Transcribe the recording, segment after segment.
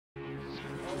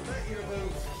You're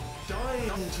both dying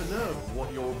to know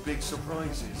what your big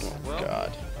surprise is. Oh, well,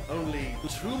 God. Only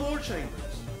 2 more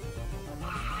chambers. We're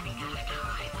running out of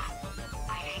time.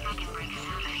 I think I can bring us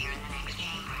out of here in the next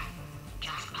chamber.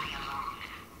 Just play along.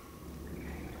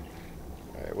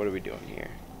 Alright, what are we doing here?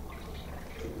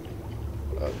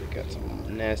 Oh, we got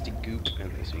some nasty goop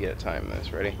in this. We gotta time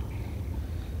this. Ready?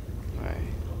 Alright.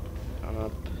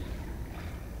 Up.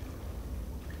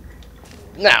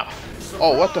 Now!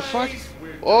 Oh, what the fuck?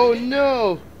 Oh,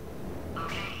 no!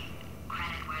 Okay,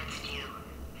 credit where it's due.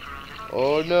 For a little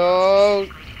Oh, no!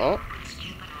 Oh,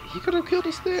 he could have killed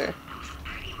us there. it was a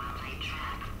pretty well played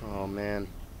trap. Oh, man.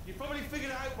 You've probably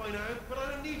figured it out by now, but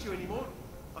I don't need you anymore.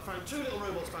 I found 2 little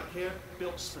robots back here,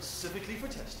 built specifically for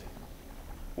testing.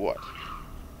 What?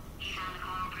 You found the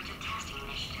cooperative testing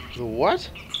initiative. The what?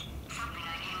 It's something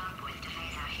I came up with to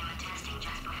phase out human testing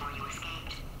just before you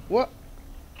escaped. What?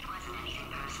 It wasn't anything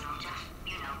personal, just,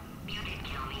 you know, you did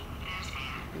kill me. Fair's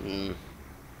fair.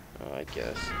 Oh, I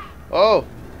guess. Oh!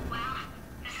 Well,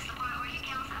 this is the part where he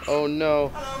kills us. Oh, no.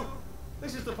 Hello!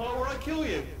 This is the part where I kill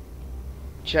you.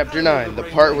 Chapter 9, the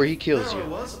part where he kills There I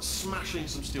you. was, smashing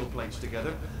some steel plates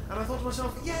together, and I thought to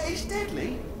myself, yeah, it's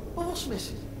deadly, but what's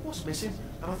missing? What's missing?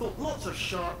 And I thought, lots of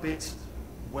sharp bits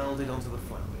welded onto the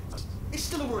flat bits. It's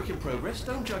still a work in progress,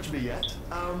 don't judge me yet.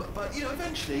 But, you know,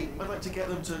 eventually, I'd like to get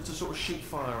them to sort of shoot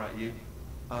fire at you,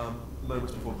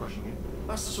 moments before crushing you.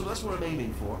 That's what I'm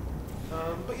aiming for.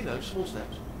 But, you know, small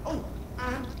steps. Oh,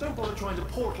 and don't bother trying to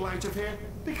portal out of here,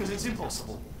 because it's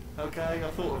impossible. Okay, I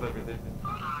thought of everything.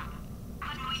 Hold on.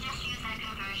 Couldn't we just use that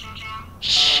conversion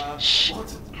gel? What?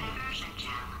 Conversion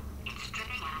gel. It's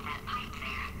dripping out of that pipe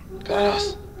there. Got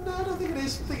us. No, I don't think it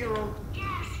is. I think you're wrong.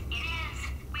 Yes, it is.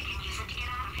 We can use it to get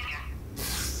out of here.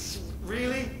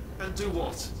 Really? And do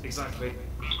what, exactly?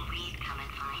 Then we'd come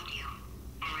and find you.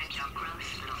 And rip your gross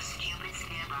little stupid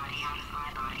sphere body out of my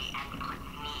body and put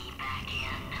me back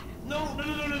in. No.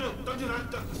 Don't do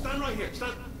that. Stand right here.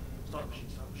 Stand. Start machine,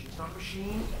 start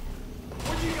machine.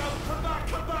 Where'd you go?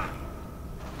 Come back.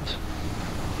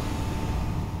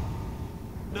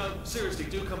 No, seriously,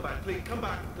 do come back. Please, come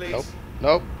back, please.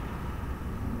 Nope.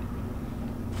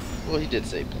 Well, he did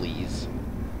say please.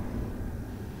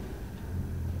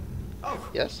 Oh,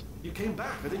 Yes? you came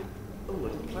back. I didn't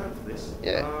plan for this.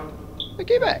 Yeah. I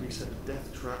came back. Reset the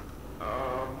death trap.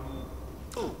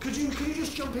 Oh, could you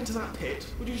just jump into that pit?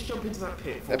 Would you just jump into that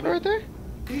pit for That me? right there?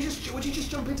 Would you just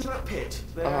jump into that pit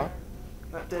there? Uh-huh.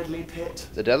 That deadly pit.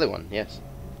 The deadly one, yes.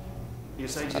 You're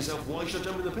saying to yourself, why should I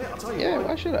jump in the pit? I'll tell you Yeah, why.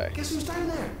 why should I? Guess who's down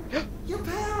there? Your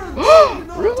parents! Oh, You're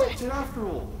not really? adopted after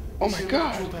all. Oh It's my your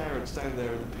God. actual parents down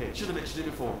there in the pit. Should have mentioned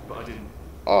it before, but I didn't.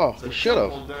 Oh, So we should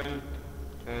jump have. on down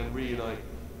and reunite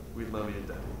with Mummy and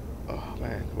Dad. Oh,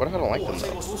 man. What if I don't like Oh, I'll them, tell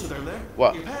you though? what's also down there.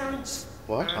 What? Your parents.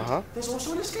 What? And Uh-huh. there's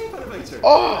also an escape elevator.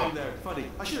 Oh! Down there. Funny.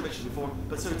 I should have mentioned it before,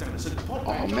 but so down there. So pop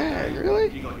down, Oh, jump man, down. really?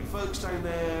 You got your folks down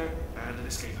there and an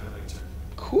escape elevator.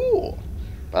 Cool.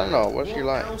 I don't know. What's your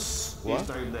What line? else What? is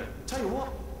down there? Tell you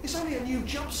what, it's only a new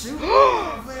jumpsuit.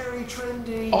 Very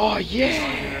trendy. Oh, yeah.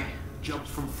 Designer. Jumped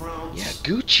from France. Yeah,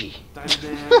 Gucci. Down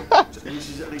there. This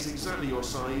is at least exactly your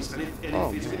size. And if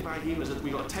Oh, it's a bit baggy, we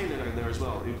got a tailor down there as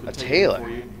well. Who could A tailor it tailor? for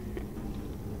you.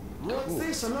 What's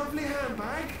this? A lovely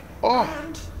handbag. Oh.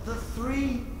 And the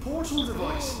 3 portal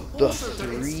device. The Also, it's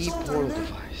 3 all down portal there.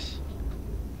 device.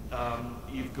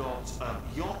 You've got a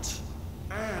yacht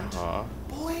and Uh-huh.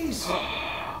 boys.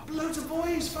 Loads of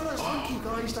boys, fellas, hunky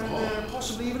guys down there,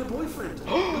 possibly even a boyfriend.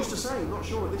 Who's to say? Not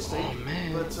sure at this stage. Oh,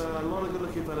 man. But a lot of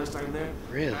good-looking fellas down there.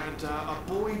 Really? And a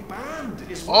boy band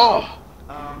as well.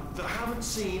 Oh. That haven't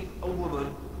seen a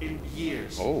woman in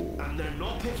years. Oh. And they're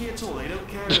not picky at all. They don't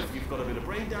care if you've got a bit of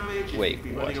brain damage, if Wait, you've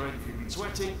been what? running around, if you've been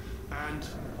sweating. And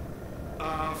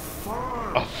a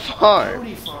farm. A farm?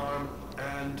 Pony farm.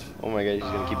 And Oh, my God. He's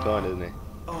going to keep going, isn't he?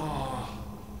 oh,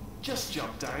 just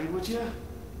jump down, would you?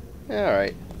 Yeah, all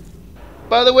right.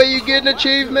 By the way, you get an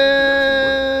achievement.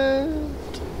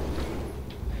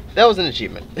 That was an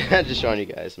achievement. Just showing you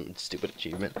guys some stupid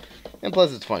achievement. And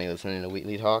plus, it's funny listening to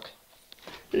Wheatley talk.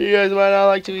 You guys might not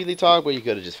like to Wheatley talk, but you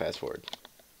could have just fast forward.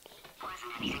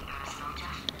 Wasn't anything personal,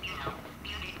 just, you know,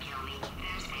 you did kill me.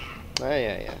 Fair's fair. Oh,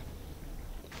 yeah.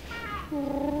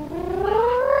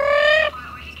 Part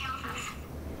where he kills us.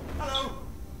 Hello,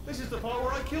 this is the part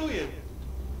where I kill you.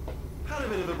 Had a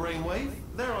bit of a brainwave.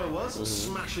 There I was,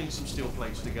 smashing some steel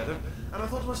plates together, and I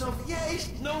thought to myself, yeah,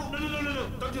 no,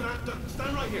 don't do that.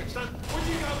 Stand right here. Stand. Where'd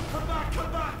you go?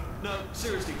 Come back. No,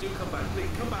 seriously, do come back, please.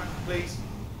 Come back, please.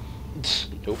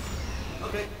 Nope.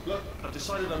 Okay, look, I've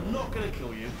decided I'm not going to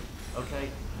kill you. Okay,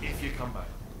 if you come back.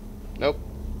 Nope.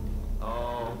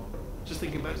 Oh,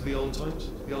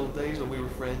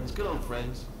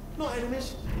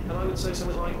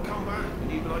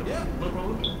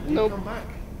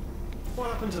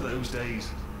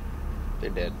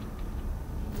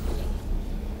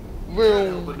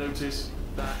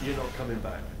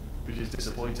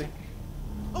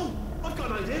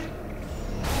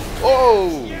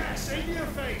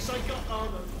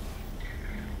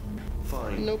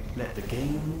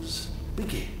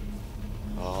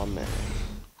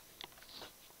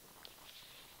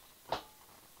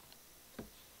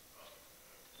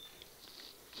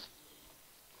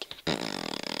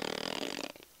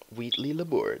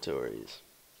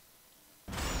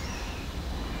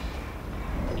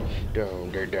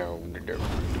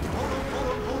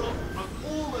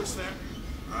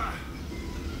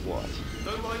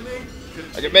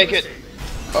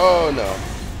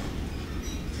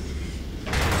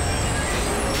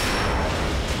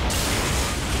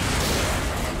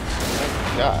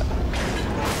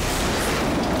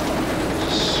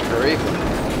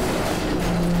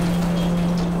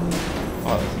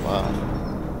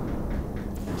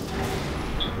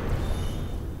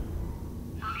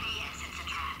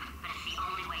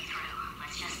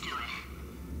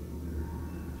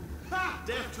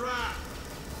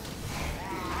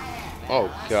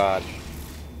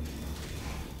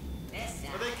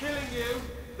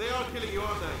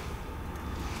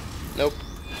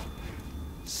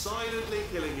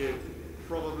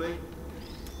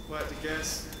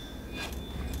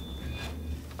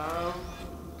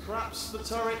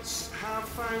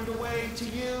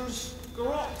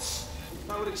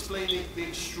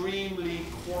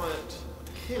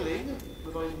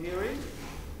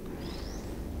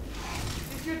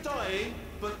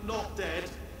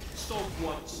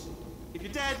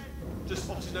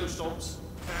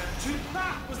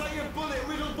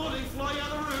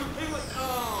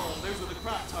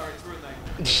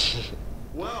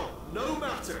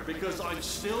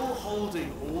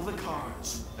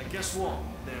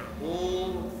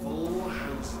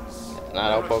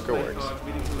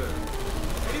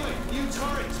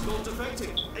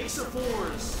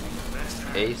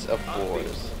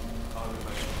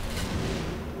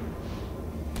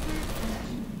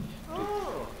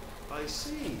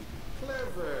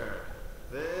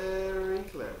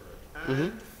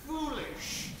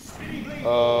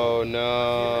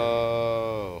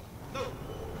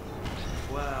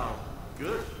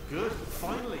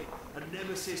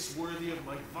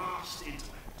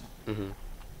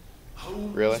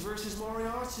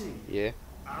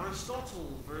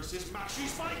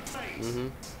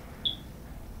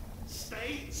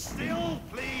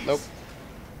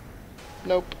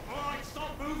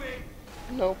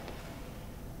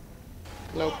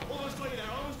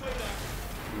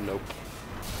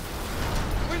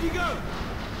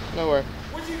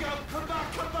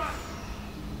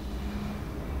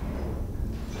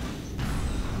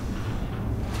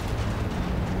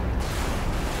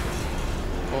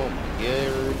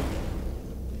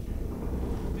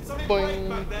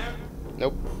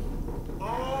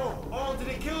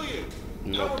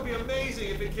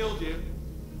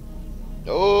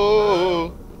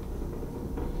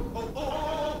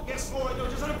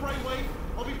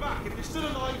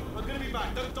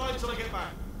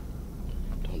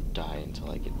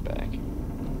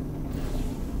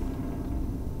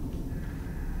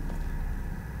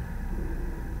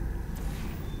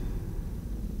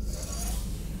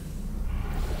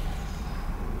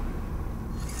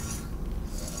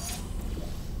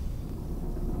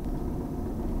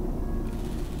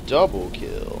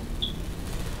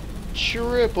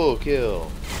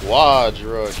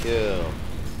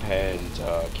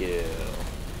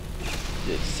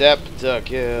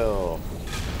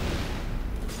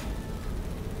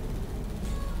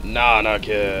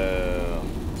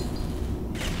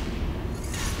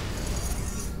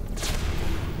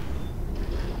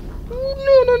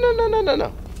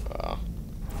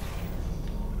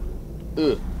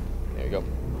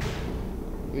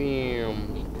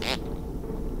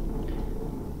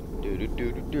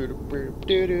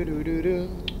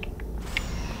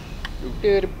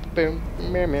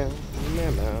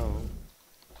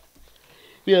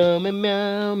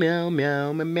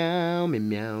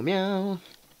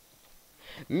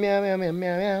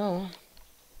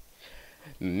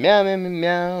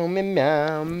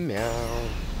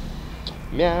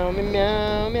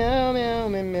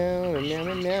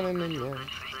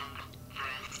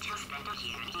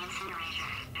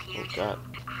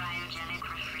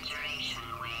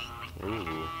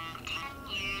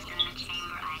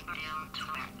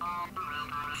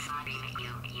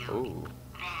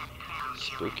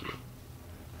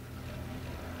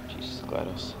 at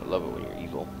us. I love it when you're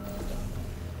evil.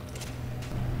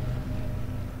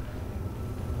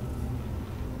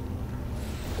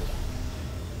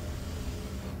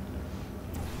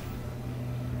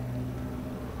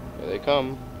 Here they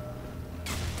come.